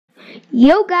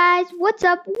Yo guys, what's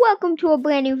up? Welcome to a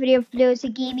brand new video of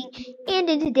Flosa Gaming, and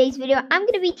in today's video I'm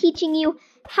going to be teaching you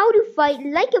how to fight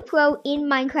like a pro in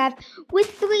Minecraft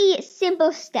with 3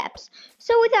 simple steps.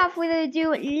 So without further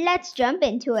ado, let's jump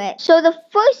into it. So the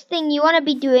first thing you want to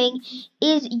be doing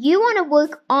is you want to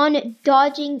work on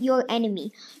dodging your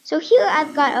enemy. So here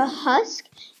I've got a husk,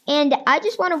 and I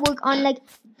just want to work on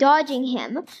dodging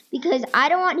him because I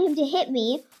don't want him to hit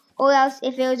me. Or else,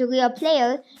 if it was a real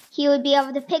player, he would be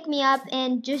able to pick me up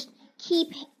and just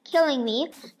keep killing me.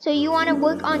 So you want to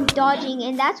work on dodging,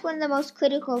 and that's one of the most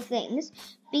critical things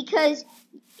because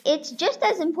it's just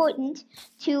as important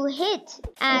to hit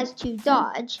as to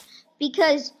dodge.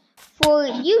 Because for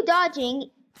you,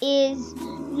 dodging is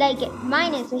like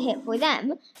minus a hit for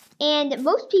them. And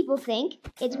most people think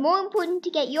it's more important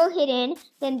to get your hit in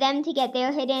than them to get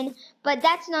their hit in, but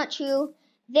that's not true.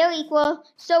 They're equal,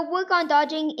 so work on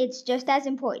dodging, it's just as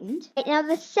important. Right, now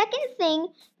the second thing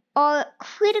are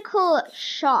critical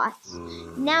shots.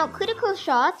 Now critical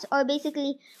shots are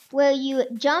basically where you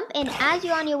jump and as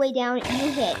you're on your way down,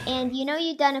 you hit. And you know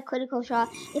you've done a critical shot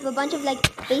if a bunch of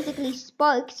basically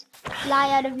sparks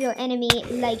fly out of your enemy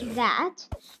like that.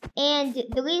 And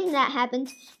the reason that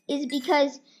happens is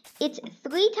because it's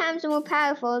 3 times more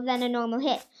powerful than a normal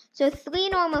hit. So 3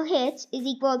 normal hits is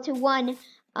equal to 1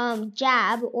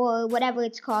 jab or whatever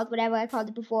it's called, whatever I called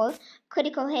it before,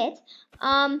 critical hit.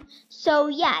 So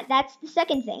yeah, that's the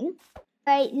second thing.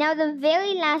 Right, now the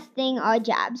very last thing are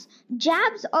jabs.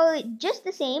 Jabs are just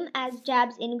the same as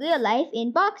jabs in real life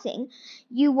in boxing.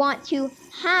 You want to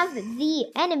have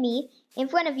the enemy in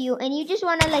front of you and you just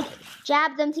want to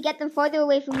jab them to get them farther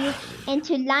away from you and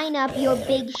to line up your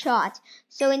big shot.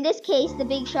 So in this case, the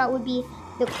big shot would be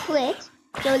the crit.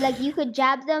 So you could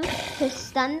jab them to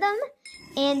stun them,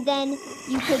 and then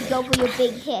you could go for your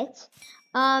big hit.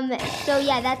 So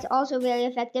yeah, that's also very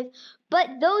effective. But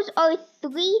those are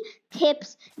 3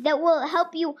 tips that will help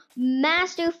you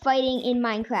master fighting in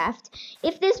Minecraft.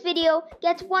 If this video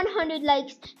gets 100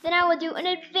 likes, then I will do an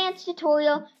advanced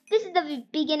tutorial. This is the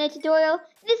beginner tutorial.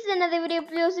 This is another video of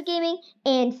Flosa Gaming,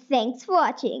 and thanks for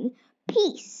watching.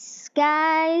 Peace,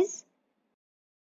 guys.